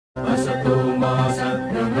असतो मा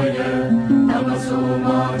सद्गमय तमसो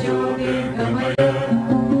मा ज्योतिर्गमय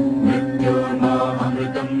मृत्योर्मा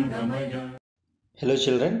अमृतं गमय. Hello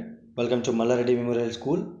children, welcome to Mallareddy Memorial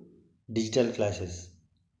School digital classes.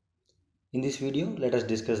 In this video, let us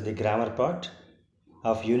discuss the grammar part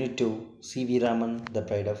of Unit 2 C.V. Raman, the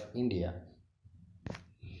Pride of India.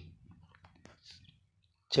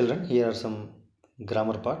 Children, here are some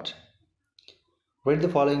grammar part. Read the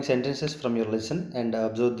following sentences from your lesson and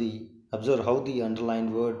observe how the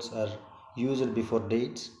underlined words are used before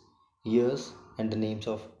dates, years, and the names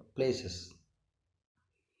of places.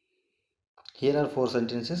 Here are 4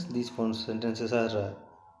 sentences. These 4 sentences are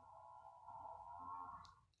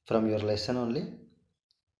from your lesson only.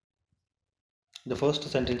 The first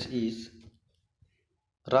sentence is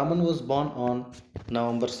Raman was born on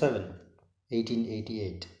November 7,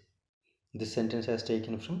 1888. This sentence has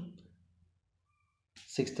taken from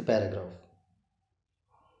 6th paragraph.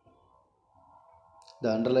 The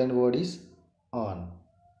underlined word is on.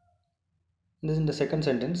 This in the second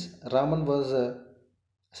sentence, Raman passed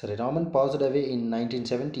away in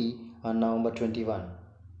 1970 on November 21.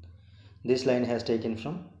 This line has taken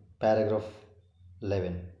from paragraph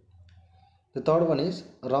 11. The third one is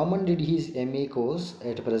Raman did his MA course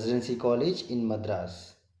at Presidency College in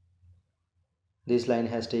Madras. This line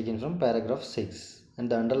has taken from paragraph 6, and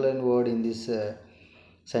the underlined word in this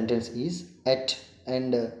sentence is at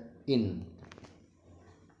and in.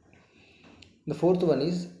 The fourth one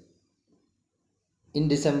is in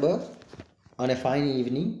December, on a fine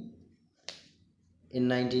evening in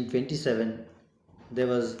 1927, there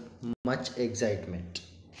was much excitement.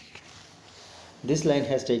 This line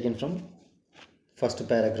has taken from first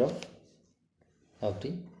paragraph of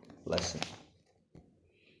the lesson.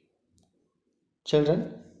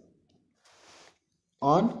 Children,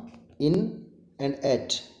 on, in, and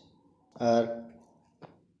at are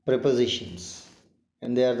prepositions,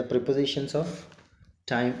 and they are the prepositions of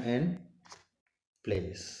time and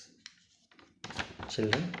place.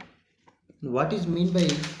 Children, what is meant by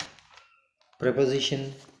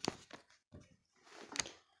preposition?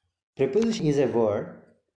 Preposition is a word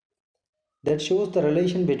that shows the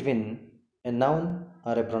relation between a noun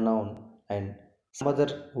or a pronoun and some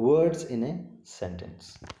other words in a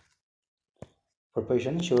sentence.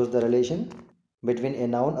 Preposition shows the relation between a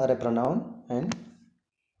noun or a pronoun and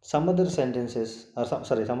some other sentences or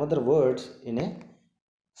some other words in a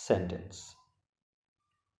sentence.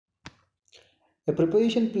 A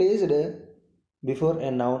preposition placed before a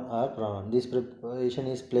noun or pronoun. This preposition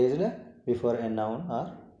is placed before a noun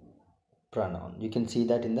or pronoun. You can see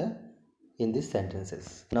that in these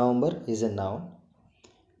sentences. November is a noun,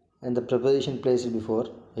 and the preposition placed before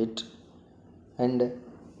it, and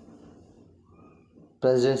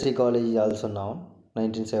Presidency College is also noun,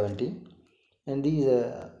 1970, and these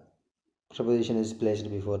preposition is placed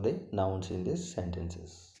before the nouns in these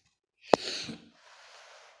sentences.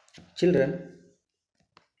 Children,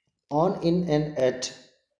 on, in, and at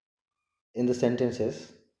in the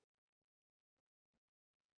sentences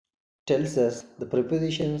tells us the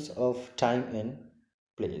prepositions of time and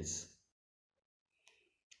place.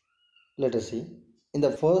 Let us see. In the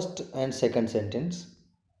first and second sentence,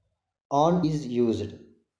 on is used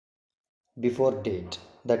before date,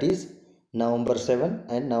 that is November 7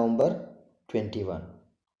 and November 21.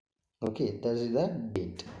 Okay, that is the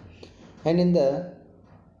date. And in the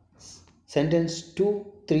sentence 2,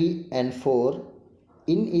 3 and 4,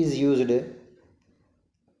 in is used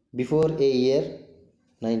before a year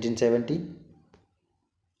 1970,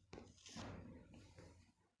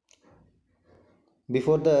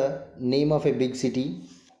 before the name of a big city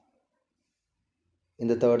in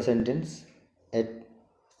the third sentence,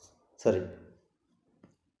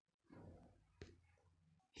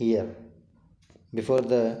 here before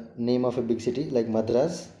the name of a big city like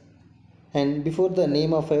Madras, and before the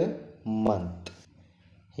name of a month.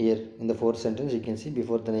 Here in the fourth sentence you can see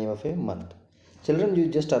before the name of a month. Children, you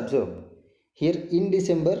just observe here in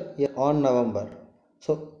December, here on November.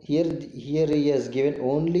 So here he has given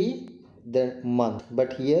only the month,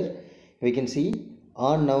 but here we can see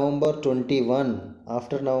on November 21.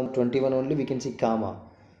 After November 21 only we can see comma.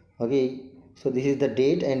 Okay, so this is the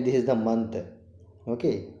date and this is the month.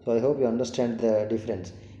 Okay, so I hope you understand the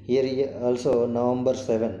difference. Here also November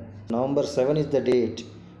 7. November 7 is the date,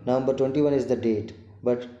 November 21 is the date,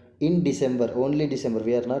 but in December, only December,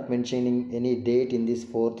 we are not mentioning any date in this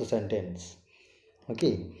fourth sentence.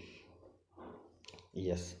 Okay,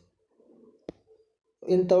 yes.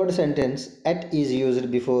 In third sentence, at is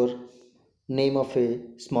used before name of a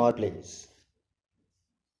small place.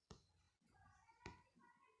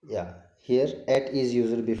 Yeah, here at is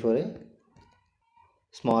used before a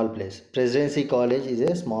small place. Presidency College is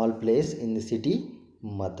a small place in the city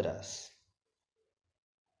Madras.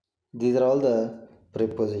 These are all the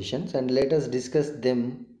prepositions, and let us discuss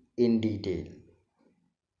them in detail.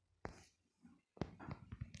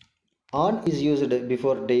 On is used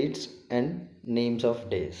before dates and names of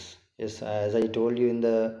days. Yes, as I told you in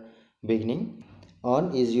the beginning,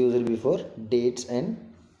 on is used before dates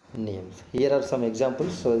and names. Here are some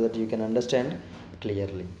examples so that you can understand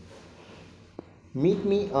clearly. Meet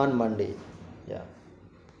me on Monday. Yeah,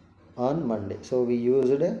 on Monday. So we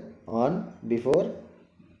used on before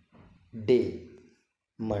day,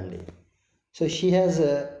 Monday. So she has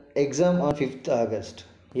a exam on 5th August.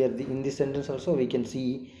 Here in this sentence also we can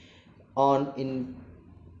see on in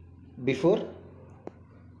before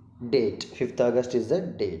date. 5th August is the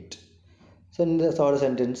date. So in the third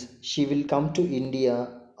sentence, she will come to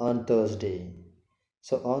India on Thursday.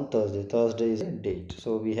 So on Thursday, Thursday is a date.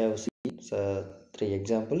 So we have seen three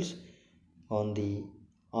examples on the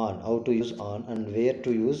on, how to use on and where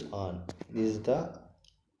to use on. This is the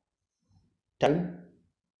time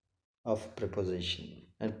of preposition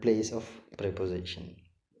and place of preposition.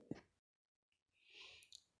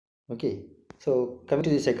 Okay, so coming to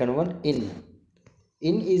the second one, in.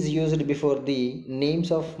 In is used before the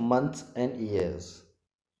names of months and years.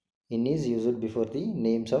 In is used before the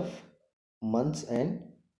names of months and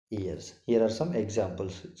years. Here are some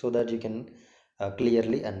examples so that you can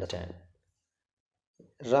clearly understand.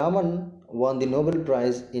 Raman won the Nobel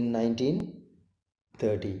Prize in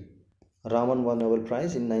 1930. Raman won Nobel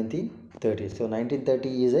Prize in 1930. So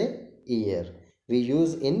 1930 is a year. We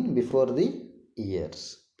use in before the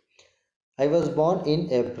years. I was born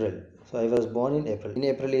in April. So I was born in April. In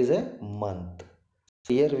April is a month.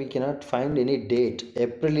 Here we cannot find any date.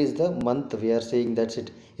 April is the month we are saying, that's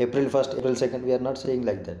it. April 1st, April 2nd, we are not saying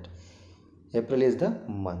like that. April is the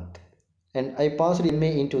month. And I passed in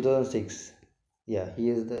May in 2006. Yeah,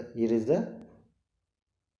 here is the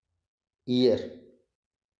year.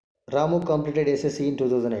 Ramu completed SSC in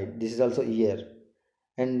 2008. This is also year.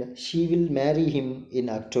 And she will marry him in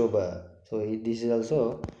October. So this is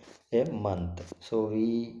also a month. So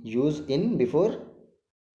we use in before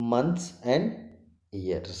months and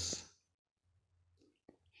years.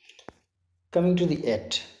 Coming to the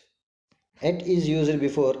at. At is used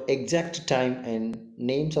before exact time and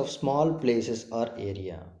names of small places or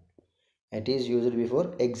area. At is used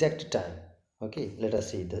before exact time. Okay, let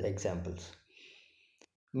us see the examples.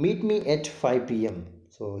 Meet me at 5 p.m.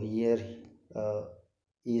 So here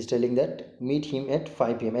he is telling that meet him at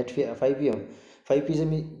 5 p.m. At 5 p.m. 5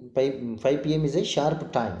 p.m. 5 p.m. is a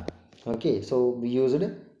sharp time. Okay, so we used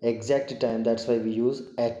exact time. That's why we use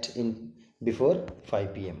at in before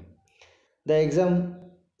 5 p.m. The exam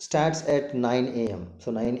starts at 9 a.m.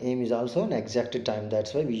 So 9 a.m. is also an exact time.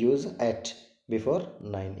 That's why we use at before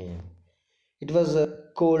 9 a.m. It was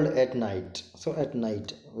cold at night. So at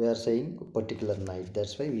night we are saying particular night.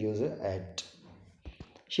 That's why we use at.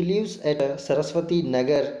 She lives at Saraswati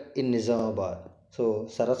Nagar in Nizamabad. So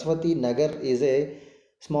Saraswati Nagar is a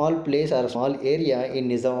small place or small area in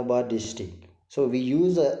Nizamabad district. So we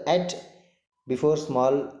use at before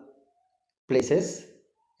small places,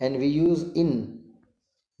 and we use in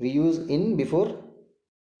before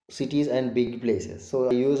cities and big places. So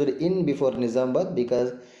I used in before Nizamabad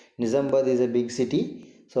because Nizamabad is a big city.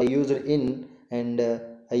 So I used in, and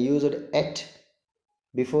I used at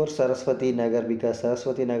before Saraswati Nagar because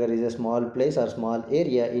Saraswati Nagar is a small place or small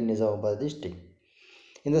area in Nizamabad district.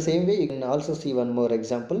 In the same way, you can also see one more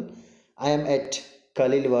example. I am at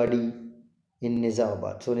Kalilwadi in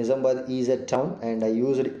Nizamabad. So Nizamabad is a town, and I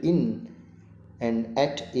used in, and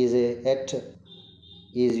at is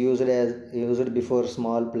used before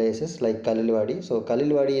small places like Kalilwadi. So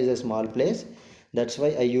Kalilwadi is a small place. That's why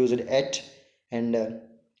I used at, and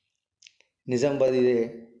Nizamabad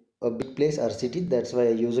is a big place or city. That's why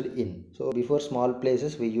I used in. So before small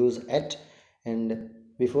places we use at, and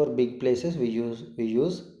before big places we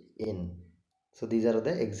use in. So these are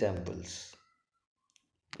the examples,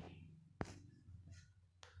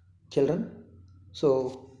 children.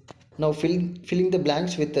 So now filling the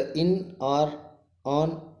blanks with the in or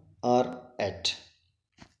on or at.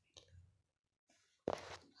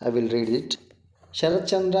 I will read it. Sharat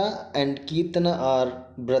Chandra and Kirtana are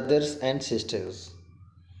brothers and sisters.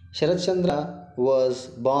 Sharat Chandra was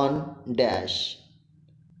born dash.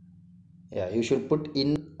 Yeah, you should put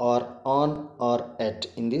in or on or at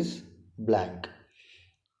in this blank.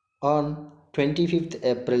 On 25th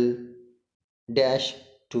April dash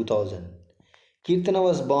 2000. Kirtana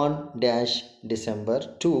was born dash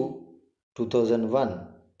December 2, 2001.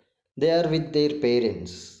 They are with their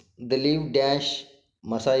parents. They live dash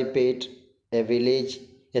Masaipet a village,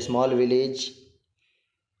 a small village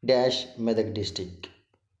dash Medak district.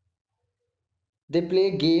 They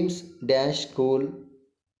play games dash school.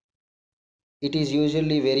 It is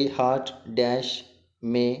usually very hot dash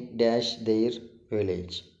may dash their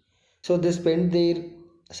village. So they spend their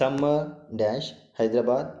summer dash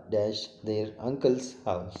Hyderabad dash their uncle's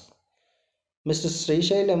house. Mr.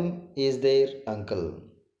 Srishailam is their uncle.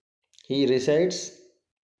 He resides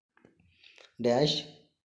dash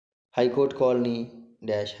High Court Colony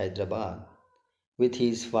dash Hyderabad with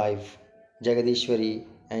his wife Jagadishwari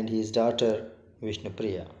and his daughter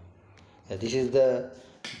Vishnupriya. This is the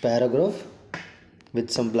paragraph with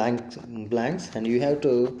some blanks, and you have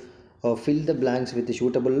to fill the blanks with the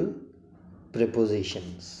suitable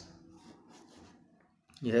prepositions.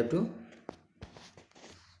 You have to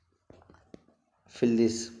fill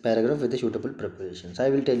this paragraph with the suitable prepositions. I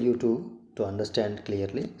will tell you to understand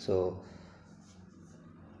clearly. So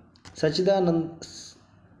Sachidanand,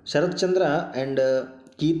 Sharat Chandra and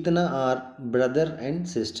Kirtana are brother and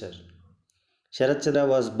sister. Sharat Chandra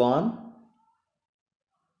was born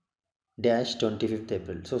dash 25th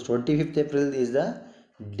April. So 25th April is the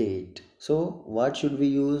date. So what should we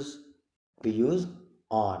use? We use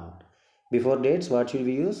on. Before dates, what should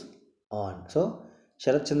we use? On. So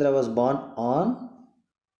Sharat Chandra was born on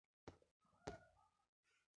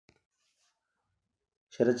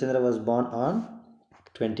Sharat Chandra was born on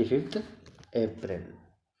 25th April.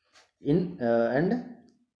 And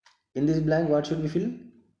in this blank, what should we fill?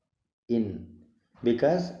 In,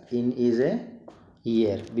 because in is a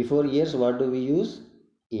year. Before years, what do we use?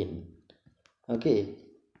 In. Okay.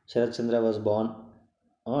 Sharat Chandra was born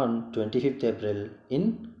on 25th April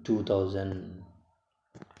in 2000.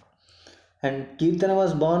 And Kirtana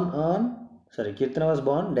was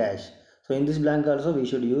born dash. So in this blank also we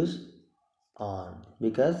should use on,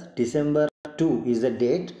 because December 2 is the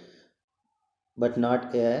date but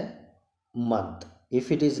not a month.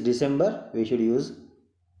 If it is December, we should use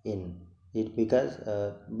in it, because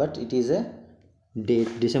but it is a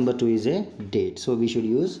date. December 2 is a date, so we should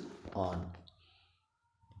use on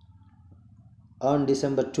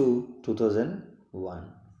December 2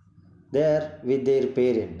 2001. They are with their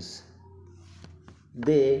parents.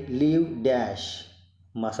 They live dash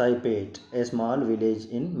Masaipet, a small village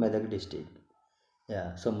in Medak district.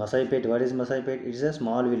 Yeah, so Masaipet, what is Masaipet? It's a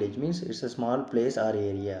small village, means it's a small place or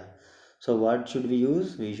area. So what should we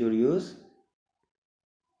use? We should use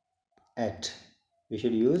at. We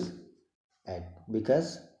should use at,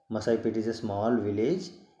 because Masaipet is a small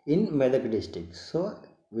village in Medak district. So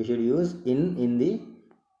we should use in the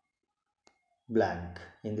blank.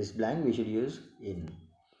 In this blank we should use in.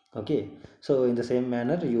 Okay, so in the same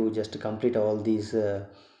manner you just complete all these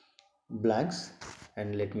blanks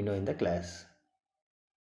and let me know in the class.